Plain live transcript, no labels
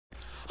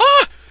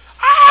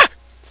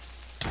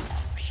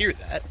hear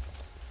that.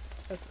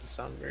 That doesn't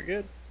sound very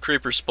good.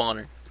 Creeper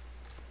spawner.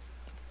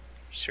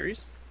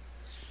 Serious?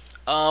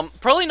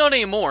 Probably not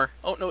anymore.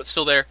 Oh, no, it's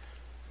still there.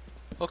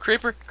 Oh,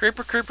 creeper,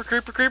 creeper, creeper,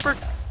 creeper, creeper.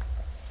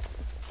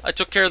 I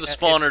took care of the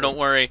spawner, don't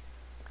worry.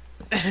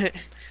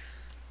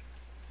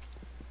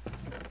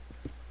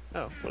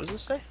 Oh, what does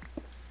this say?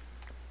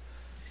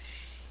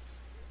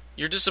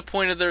 You're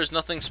disappointed there's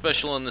nothing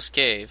special in this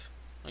cave.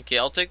 Okay,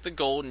 I'll take the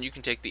gold and you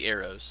can take the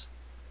arrows.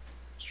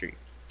 Street.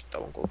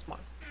 That one gold's mine.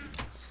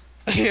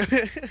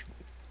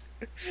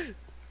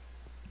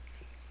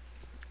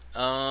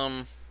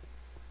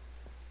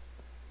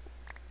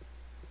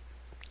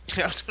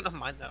 I was gonna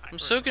mind that. I'm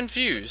so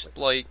confused.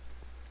 Like,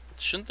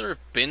 shouldn't there have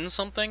been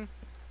something?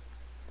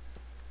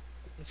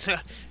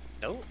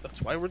 No,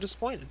 that's why we're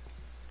disappointed.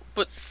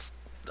 But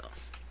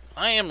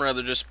I am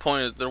rather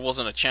disappointed that there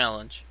wasn't a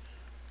challenge.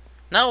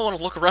 Now I want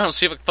to look around and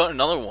see if I can find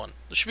another one.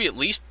 There should be at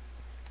least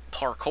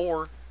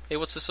parkour. Hey,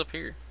 what's this up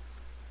here?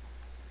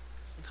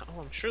 Oh,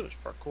 I'm sure there's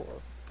parkour.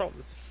 The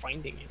problem is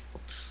finding it.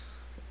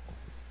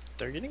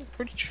 They're getting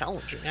pretty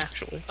challenging,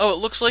 actually. Oh, it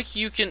looks like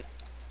you can...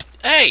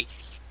 Hey!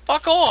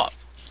 Fuck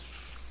off!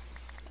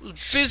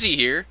 Busy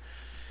here.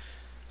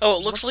 Oh,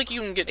 it looks like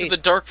you can get to the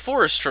dark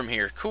forest from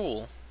here.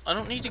 Cool. I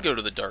don't need to go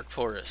to the dark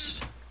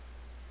forest.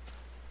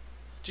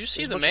 Do you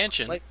see the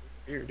mansion? Like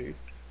here, dude.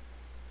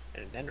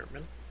 And an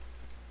Enderman.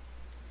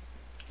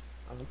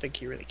 I don't think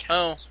he really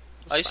counts.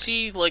 Oh, I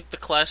see, like, the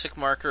classic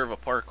marker of a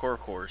parkour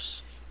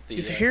course.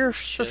 You hear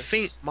the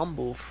faint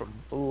mumble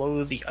from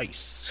below the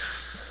ice.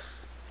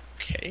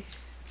 Okay.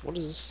 What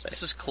does this say?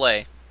 This is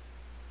clay.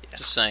 Yeah.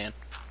 Just saying.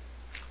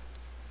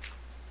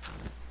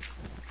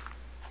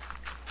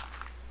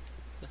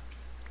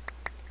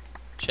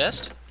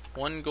 Chest?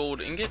 1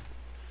 gold ingot?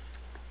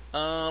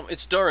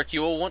 It's dark. You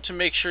will want to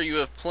make sure you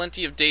have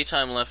plenty of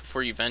daytime left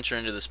before you venture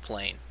into this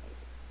plane.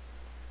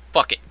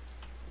 Fuck it.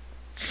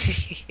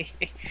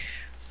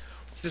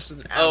 This is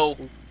an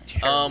absolute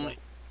terrible light.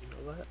 You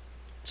know that?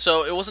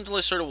 So, it wasn't until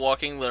I started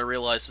walking that I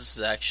realized this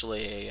is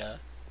actually a,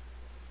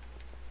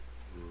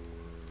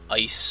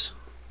 ice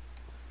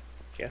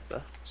You have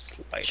to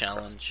slide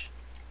challenge.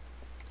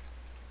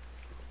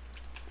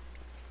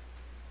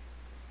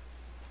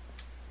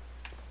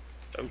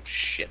 Across. Oh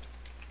shit.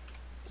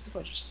 Let's see if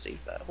I just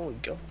save that. Holy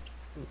god.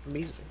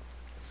 Amazing.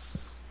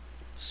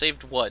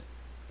 Saved what?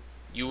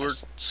 You were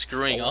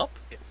screwing up?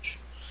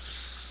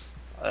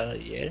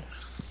 Yeah.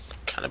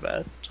 Kinda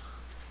bad.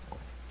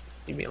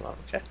 Leave me alone,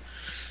 okay?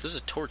 There's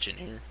a torch in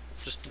here.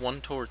 Just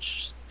one torch.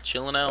 Just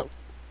chilling out. Oh,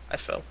 I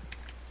fell.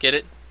 Get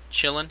it?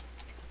 Chilling?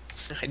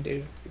 I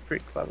do. You're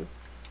pretty clever.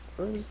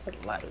 Where is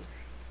that ladder?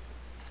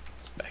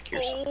 It's back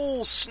here somewhere.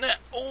 Oh, snap!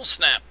 Oh,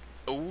 snap!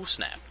 Oh,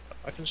 snap.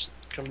 I can just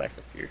come back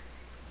up here.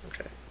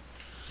 Okay.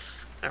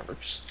 That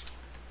works.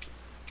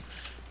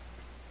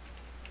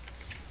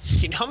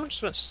 You know how much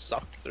it's gonna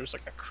suck if there's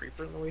like a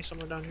creeper in the way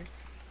somewhere down here?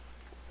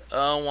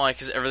 Why?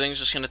 Because everything's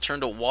just gonna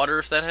turn to water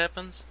if that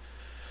happens?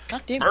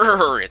 God damn it.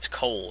 Brrr, it's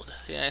cold.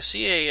 Yeah, I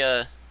see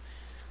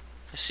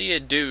a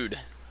dude.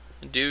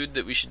 A dude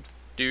that we should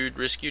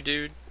rescue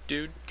dude?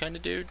 Dude, kind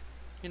of dude?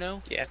 You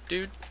know? Yeah.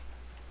 Dude?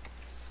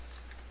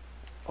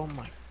 Oh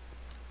my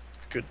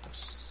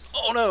goodness.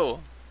 Oh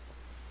no!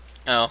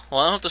 Oh, well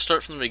I don't have to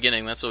start from the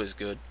beginning, that's always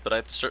good. But I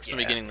have to start from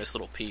the Yeah. beginning this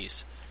little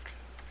piece.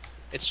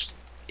 It's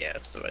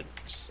the red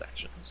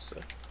section,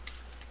 so.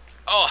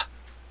 Oh!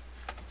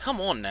 Come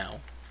on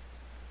now.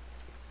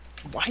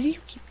 Why do you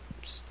keep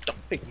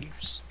stopping, you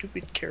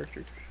stupid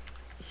character?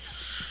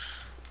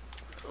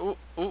 Ooh,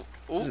 ooh,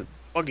 This ooh. is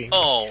bugging.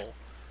 Oh!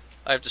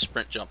 I have to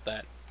sprint jump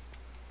that.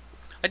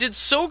 I did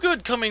so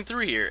good coming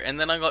through here, and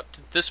then I got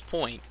to this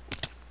point.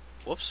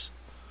 Whoops.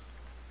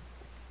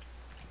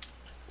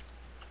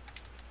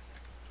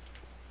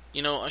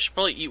 You know, I should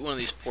probably eat one of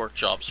these pork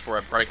chops before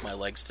I break my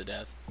legs to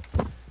death.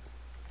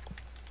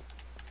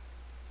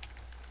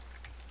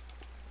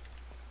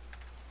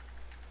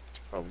 It's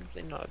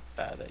probably not a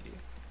bad idea.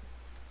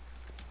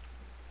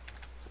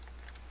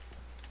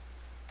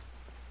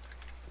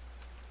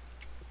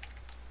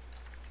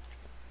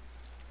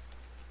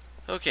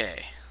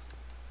 Okay.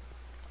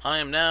 I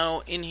am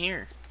now in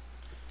here.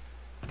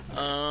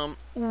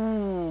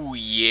 Ooh,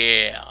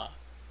 yeah.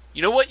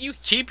 You know what? You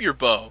keep your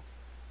bow.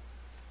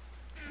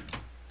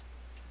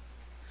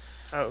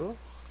 Oh?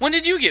 When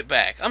did you get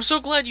back? I'm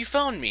so glad you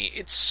found me.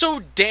 It's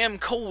so damn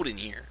cold in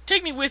here.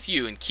 Take me with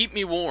you and keep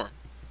me warm.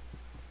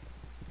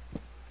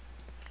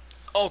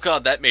 Oh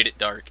god, that made it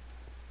dark.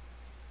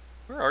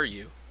 Where are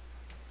you?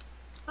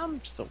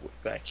 I'm still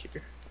back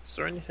here. Is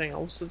there anything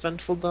else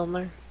eventful down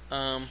there?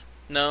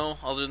 No,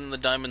 other than the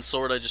diamond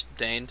sword I just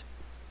obtained.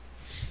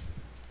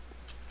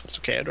 It's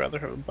okay, I'd rather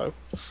have a bow.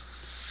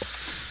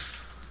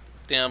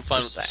 Yeah, I'm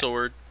fine Just with the saying.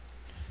 sword.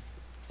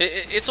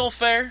 It's all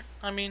fair.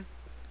 I mean,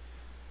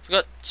 I've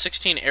got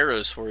 16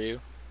 arrows for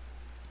you.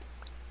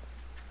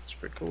 That's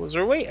pretty cool. Is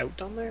there a way out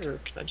down there, or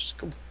can I just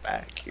go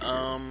back here?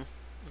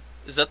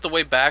 Is that the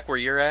way back where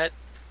you're at?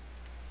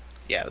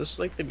 Yeah, this is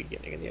like the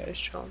beginning of the ice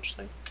challenge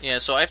thing. Yeah,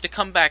 so I have to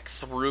come back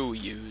through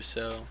you,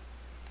 so...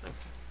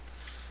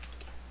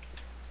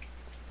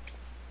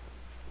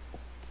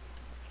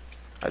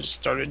 I just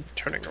started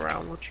turning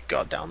around. What you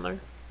got down there?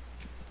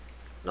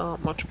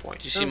 Not much point.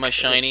 Do you see my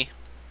shiny?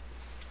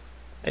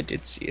 I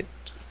did see it.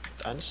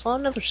 I saw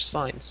another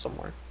sign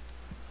somewhere.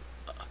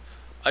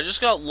 I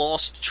just got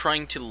lost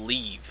trying to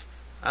leave.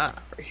 Ah,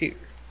 right here.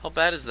 How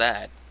bad is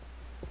that?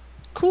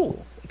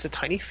 Cool. It's a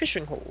tiny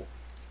fishing hole.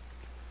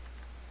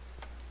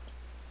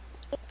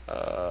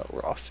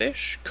 Raw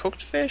fish,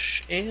 cooked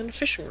fish, and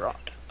fishing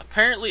rod.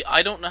 Apparently,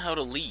 I don't know how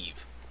to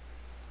leave.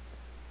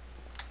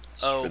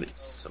 It's Oh, really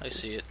simple. I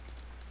see it.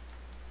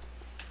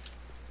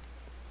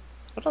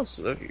 What else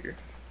is over here?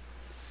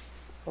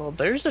 Well,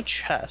 there's a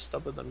chest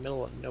up in the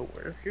middle of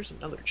nowhere. Here's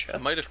another chest. I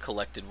might have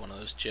collected one of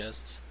those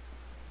chests.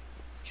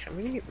 Okay, I'm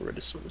gonna get rid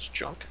of some of this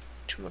junk.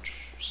 Too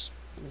much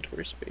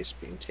inventory space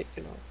being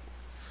taken up.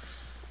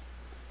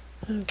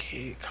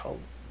 Okay,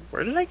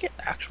 where did I get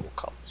actual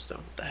cobblestone?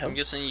 What the hell? I'm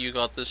guessing you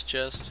got this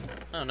chest.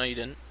 Oh, no, you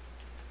didn't.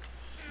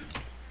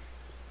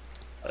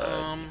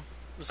 No,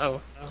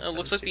 it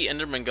looks like the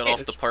Enderman got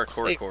off the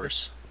parkour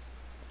course.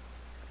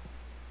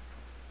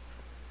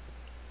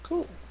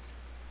 Cool.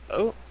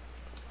 Oh,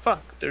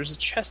 fuck! There's a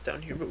chest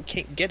down here, but we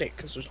can't get it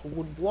because there's a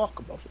wooden block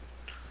above it.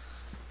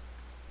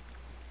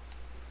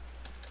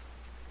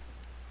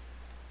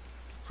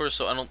 Of course,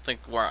 so I don't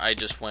think where I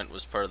just went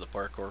was part of the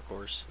parkour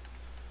course.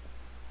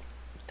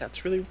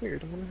 That's really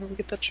weird. I wonder how we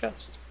get that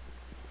chest.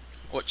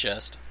 What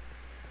chest?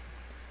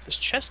 This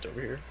chest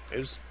over here. It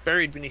was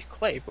buried beneath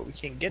clay, but we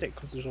can't get it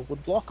because there's a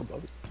wood block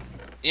above it.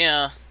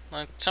 Yeah,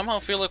 I somehow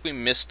feel like we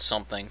missed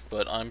something,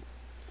 but I'm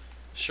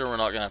sure we're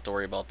not going to have to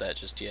worry about that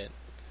just yet.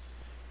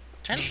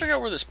 Trying to figure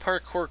out where this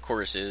parkour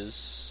course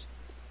is,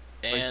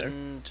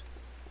 and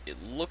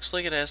it looks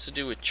like it has to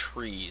do with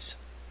trees.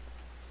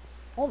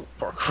 All the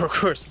parkour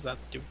courses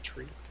have to do with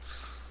trees.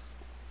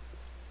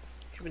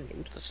 You haven't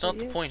noticed That's not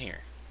the yet? point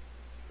here.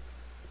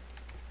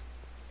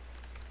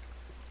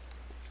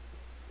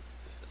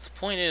 The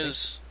point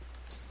is,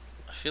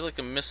 I feel like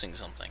I'm missing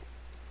something.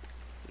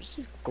 There's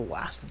these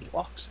glass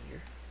blocks in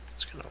here.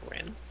 It's kind of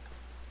random.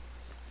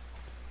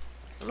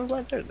 I don't know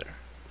why they're there.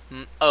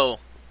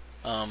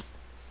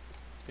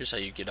 Here's how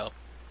you get up.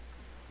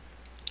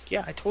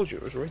 Yeah, I told you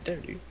it was right there,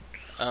 dude.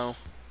 Oh.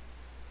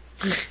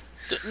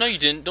 No, you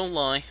didn't. Don't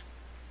lie.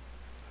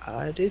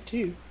 I did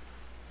too.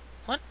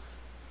 What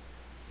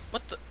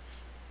the?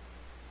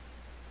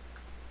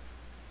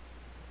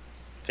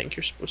 I think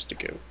you're supposed to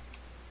go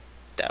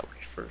that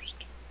way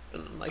first,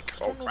 and then like I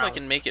don't know if I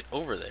can make it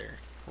over there.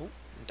 Oh.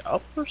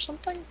 Up or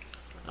something.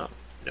 I don't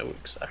know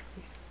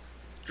exactly.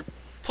 You're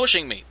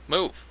pushing me.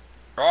 Move.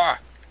 Ah.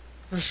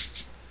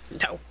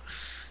 No.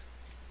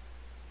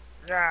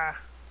 Ah.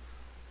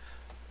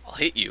 I'll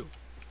hit you.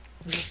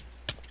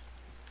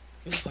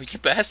 Oh, you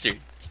bastard.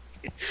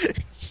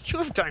 You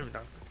have time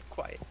enough.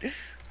 Quiet.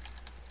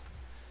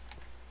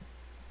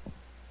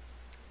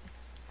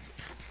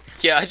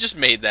 Yeah, I just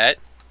made that.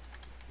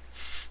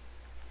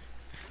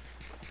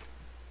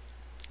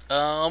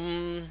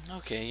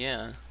 Okay,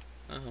 yeah.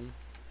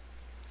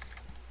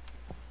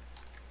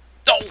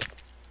 Oh!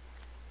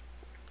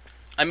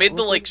 I made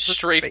the, like,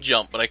 strafe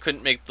jump, but I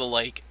couldn't make the,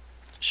 like,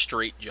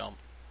 straight jump.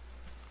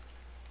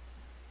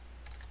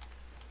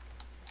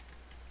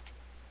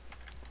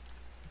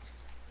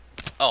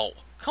 Oh,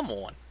 come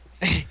on.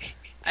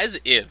 As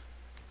if.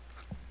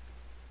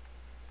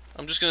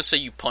 I'm just gonna say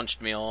you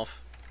punched me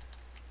off.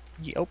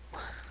 Yep.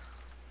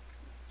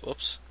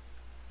 Whoops.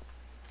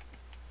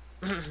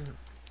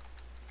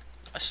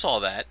 I saw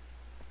that.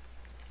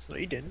 No,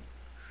 you didn't.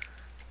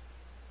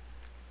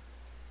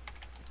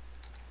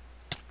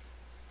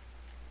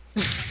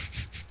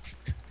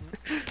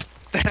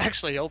 That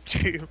actually helped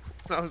you.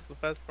 That was the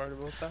best part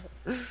about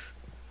that.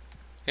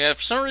 Yeah,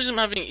 for some reason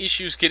I'm having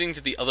issues getting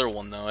to the other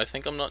one, though. I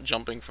think I'm not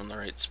jumping from the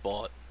right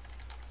spot.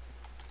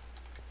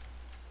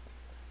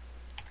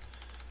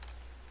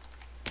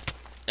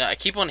 Yeah, I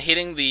keep on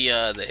hitting the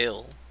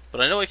hill,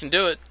 but I know I can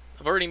do it.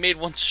 I've already made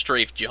one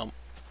strafe jump.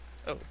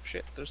 Oh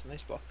shit, there's a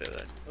nice block there that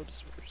I didn't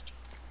notice first.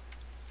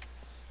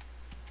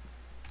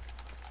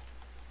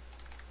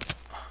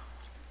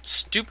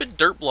 Stupid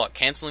dirt block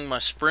canceling my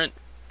sprint.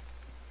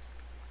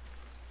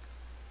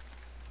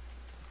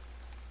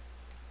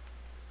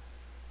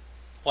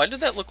 Why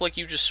did that look like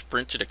you just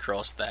sprinted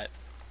across that?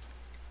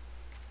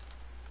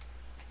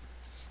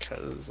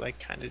 Because I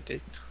kinda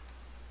did.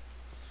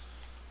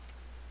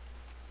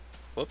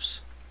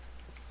 Whoops.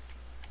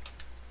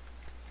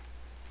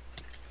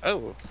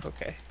 Oh,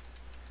 okay.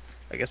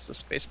 I guess the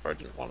spacebar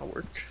didn't want to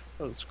work.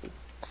 That was cool.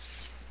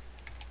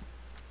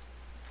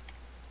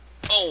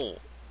 Oh!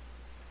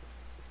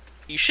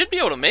 You should be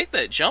able to make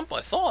that jump,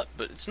 I thought,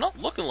 but it's not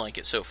looking like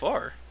it so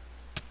far.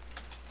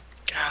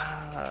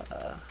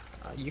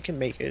 You can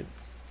make it.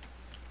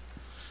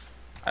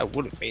 I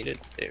would have made it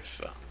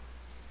if...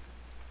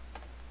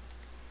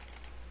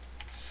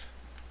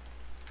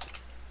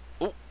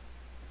 Oh!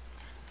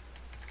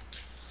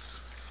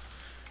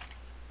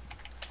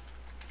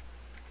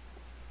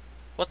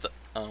 What the...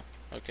 Oh,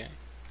 okay.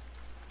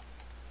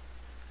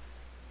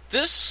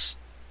 This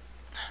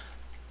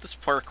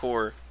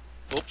parkour...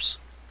 Whoops.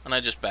 And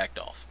I just backed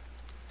off.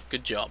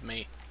 Good job,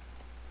 me.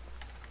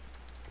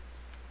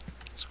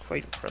 It's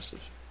quite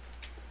impressive.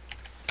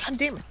 God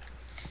damn it.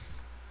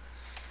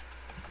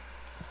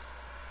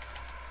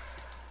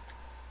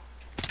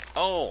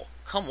 Oh,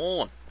 come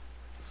on.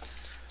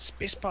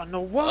 Spacebar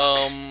no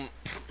work.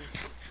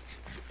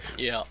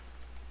 Yeah.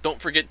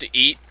 Don't forget to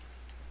eat.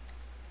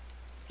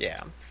 Yeah,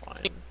 I'm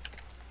fine.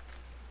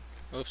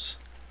 Oops.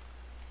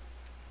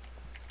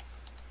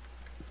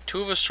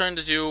 Two of us trying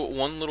to do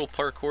one little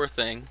parkour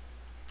thing,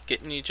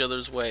 get in each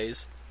other's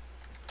ways.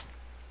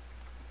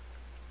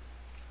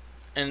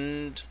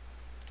 And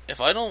if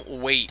I don't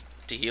wait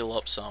to heal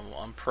up some,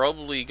 I'm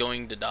probably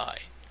going to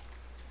die.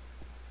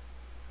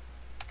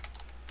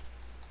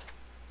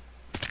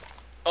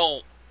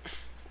 Oh!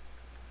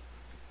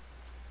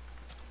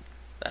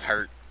 That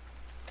hurt.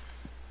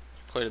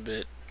 Quite a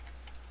bit.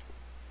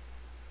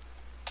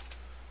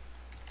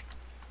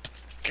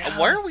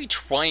 Why are we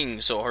trying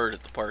so hard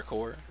at the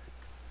parkour?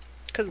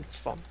 Because it's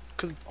fun.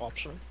 Because it's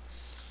optional.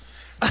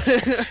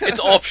 It's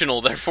optional,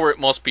 therefore it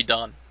must be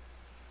done.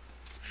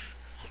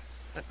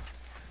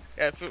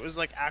 Yeah, if it was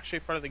like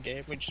actually part of the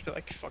game, we'd just be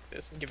like, fuck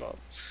this and give up.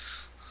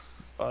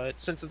 But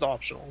since it's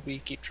optional, we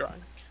keep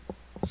trying.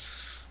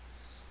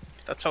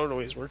 That's how it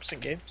always works in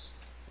games.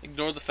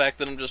 Ignore the fact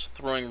that I'm just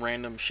throwing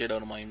random shit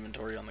out of my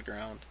inventory on the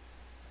ground.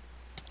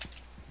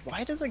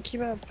 Why does it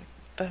keep happening?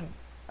 What the hell?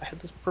 I had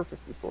this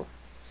perfect before.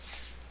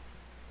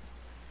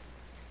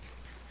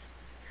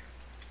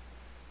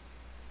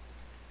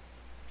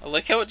 I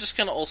like how it just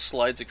kind of all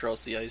slides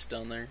across the ice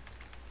down there.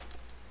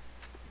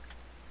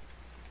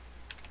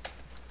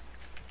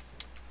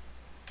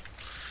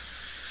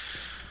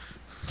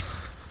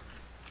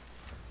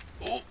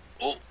 Oh,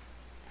 oh.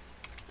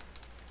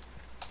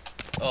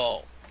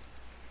 Oh.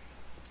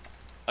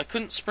 I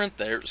couldn't sprint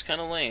there, it was kind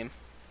of lame.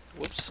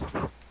 Whoops.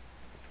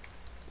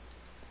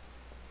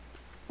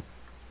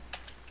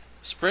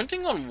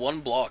 Sprinting on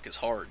one block is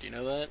hard, you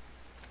know that?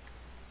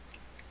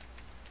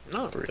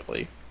 Not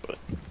really, but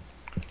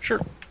sure.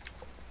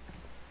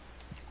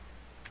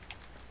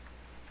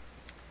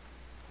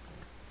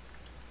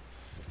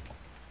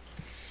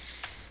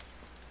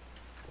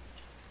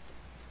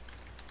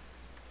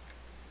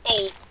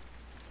 Oh!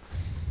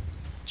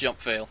 Jump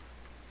fail.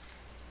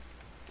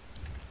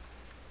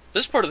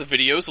 This part of the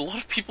video is a lot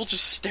of people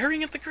just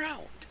staring at the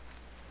ground.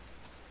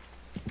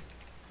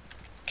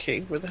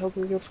 Okay, where the hell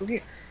do we go from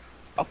here?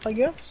 Up, I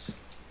guess?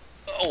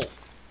 Oh.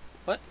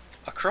 What?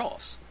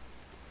 Across.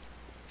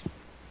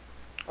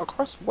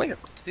 Across where?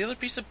 To the other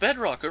piece of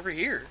bedrock over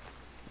here.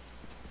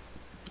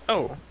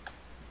 Oh.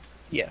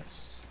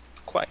 Yes.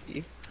 Quite.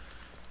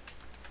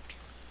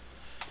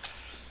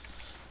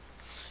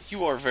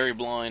 You are very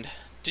blind.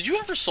 Did you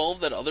ever solve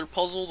that other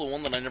puzzle, the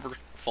one that I never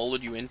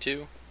followed you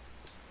into?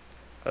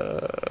 I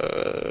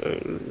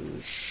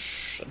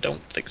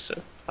don't think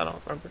so. I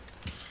don't remember.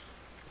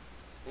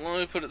 Let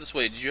me put it this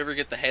way, did you ever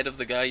get the head of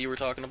the guy you were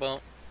talking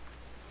about?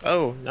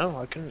 Oh, no,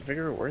 I couldn't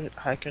figure out where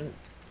I couldn't...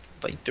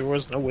 Like, there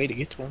was no way to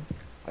get to him.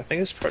 I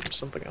think it's part of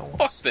something else.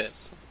 Fuck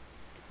this!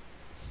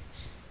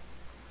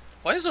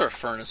 Why is there a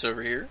furnace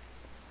over here?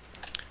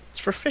 It's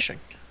for fishing.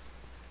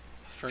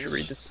 Furnace? Did you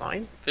read the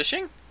sign?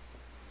 Fishing?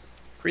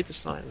 Read the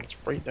sign, it's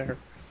right there.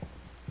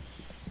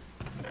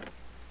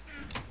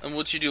 And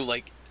what'd you do,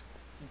 like,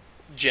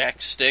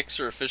 jack sticks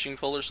or a fishing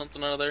pole or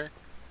something out of there?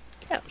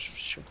 Yeah, there's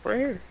fishing right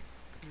here.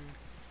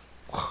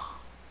 Oh,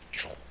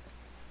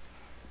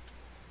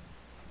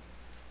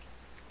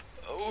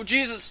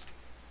 Jesus!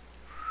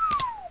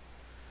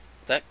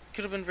 That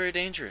could have been very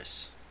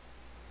dangerous.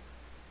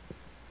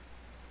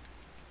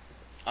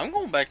 I'm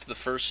going back to the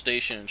first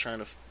station and trying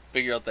to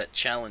figure out that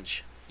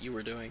challenge you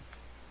were doing.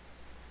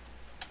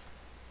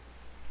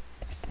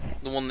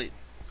 The one that...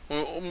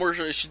 Or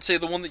I should say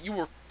the one that you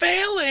were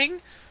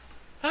failing!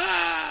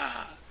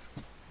 Ah!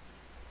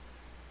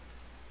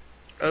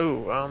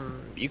 Oh,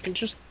 you can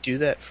just do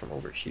that from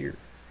over here.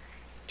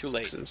 Too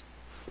late. It's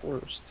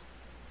forest.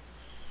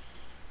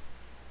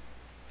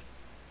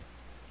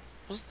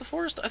 Was it the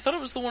forest? I thought it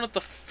was the one at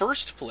the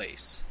first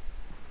place.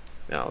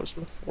 No, it was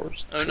in the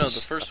forest. Oh no, the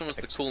first one was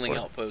the cooling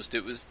outpost.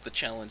 It was the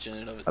challenge in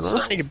and of I itself. don't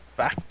know how to get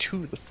back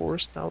to the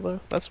forest now, though.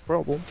 That's a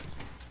problem.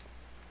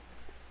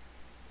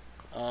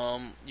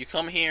 You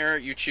come here,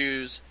 you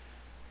choose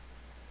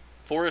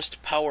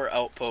Forest Power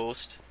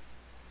Outpost,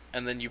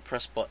 and then you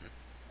press button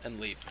and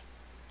leave.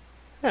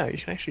 Yeah, you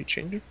can actually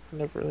change it. I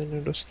never really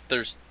noticed.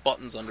 There's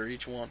buttons under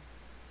each one.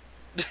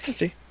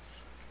 See?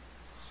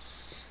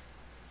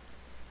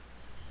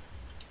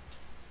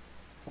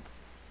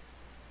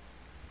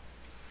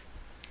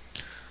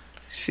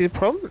 See, the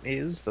problem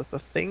is that the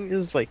thing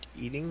is, like,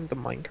 eating the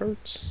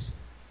minecarts.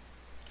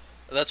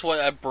 That's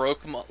why I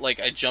broke,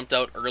 I jumped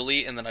out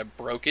early, and then I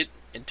broke it,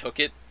 and took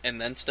it, and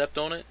then stepped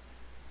on it.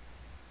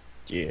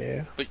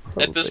 Yeah, But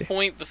probably. at this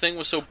point, the thing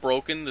was so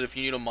broken that if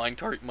you need a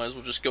minecart, you might as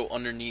well just go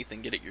underneath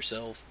and get it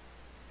yourself.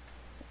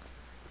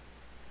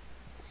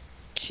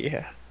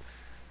 Yeah,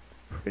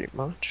 pretty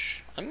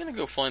much. I'm gonna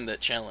go find that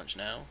challenge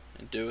now,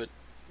 and do it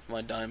with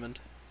my diamond.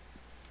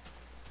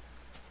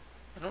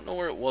 I don't know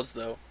where it was,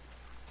 though.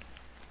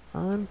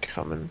 I'm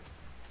coming.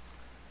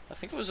 I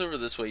think it was over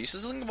this way. You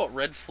said something about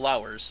red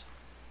flowers.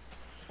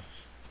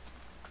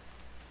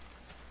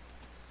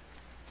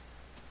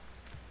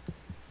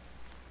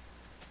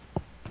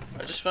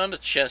 I just found a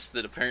chest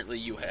that apparently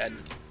you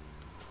hadn't.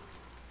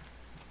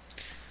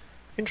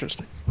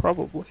 Interesting.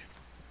 Probably.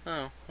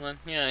 Oh, well,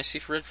 yeah, I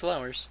see red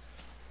flowers.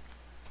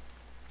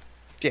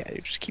 Yeah,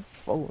 you just keep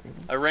following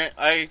them.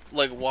 I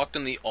walked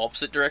in the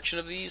opposite direction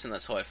of these, and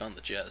that's how I found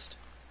the chest.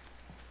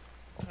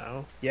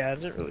 Oh, yeah, I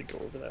didn't really go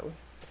over that way.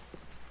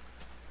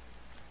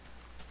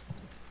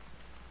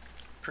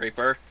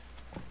 Creeper.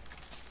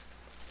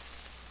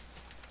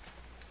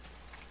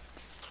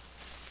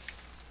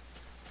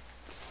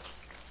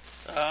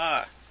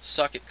 Ah,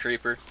 suck it,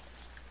 creeper.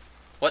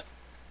 What?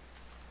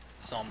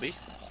 Zombie?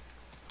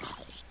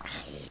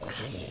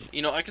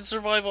 You know, I can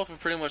survive off of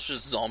pretty much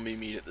just zombie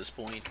meat at this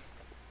point.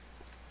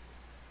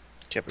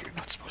 Yeah, but you're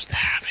not supposed to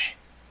have it.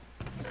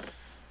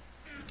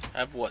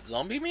 Have what,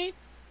 zombie meat?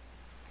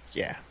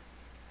 Yeah.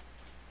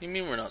 You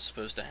mean we're not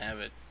supposed to have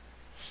it?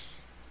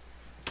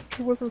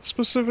 It wasn't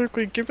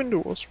specifically given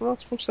to us. We're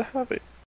not supposed to have it.